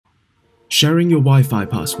Sharing your Wi-Fi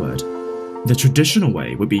password. The traditional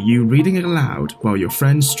way would be you reading it aloud while your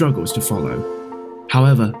friend struggles to follow.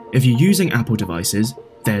 However, if you're using Apple devices,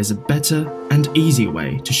 there's a better and easier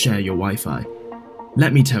way to share your Wi-Fi.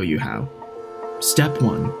 Let me tell you how. Step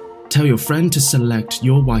 1. Tell your friend to select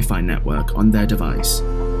your Wi-Fi network on their device.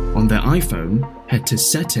 On their iPhone, head to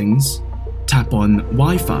Settings, tap on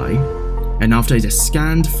Wi-Fi, and after it is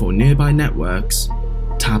scanned for nearby networks,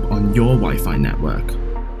 tap on your Wi-Fi network.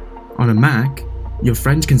 On a Mac, your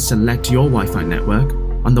friend can select your Wi-Fi network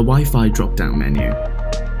on the Wi-Fi drop-down menu.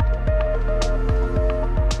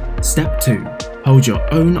 Step 2. Hold your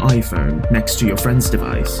own iPhone next to your friend's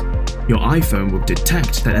device. Your iPhone will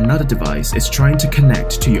detect that another device is trying to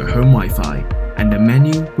connect to your home Wi-Fi, and the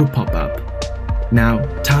menu will pop up. Now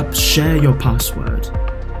tap Share Your Password.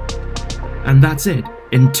 And that's it.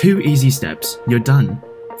 In 2 easy steps, you're done.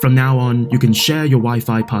 From now on, you can share your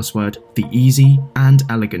Wi-Fi password the easy and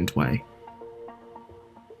elegant way.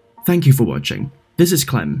 Thank you for watching. This is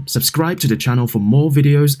Clem. Subscribe to the channel for more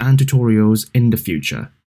videos and tutorials in the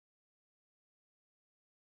future.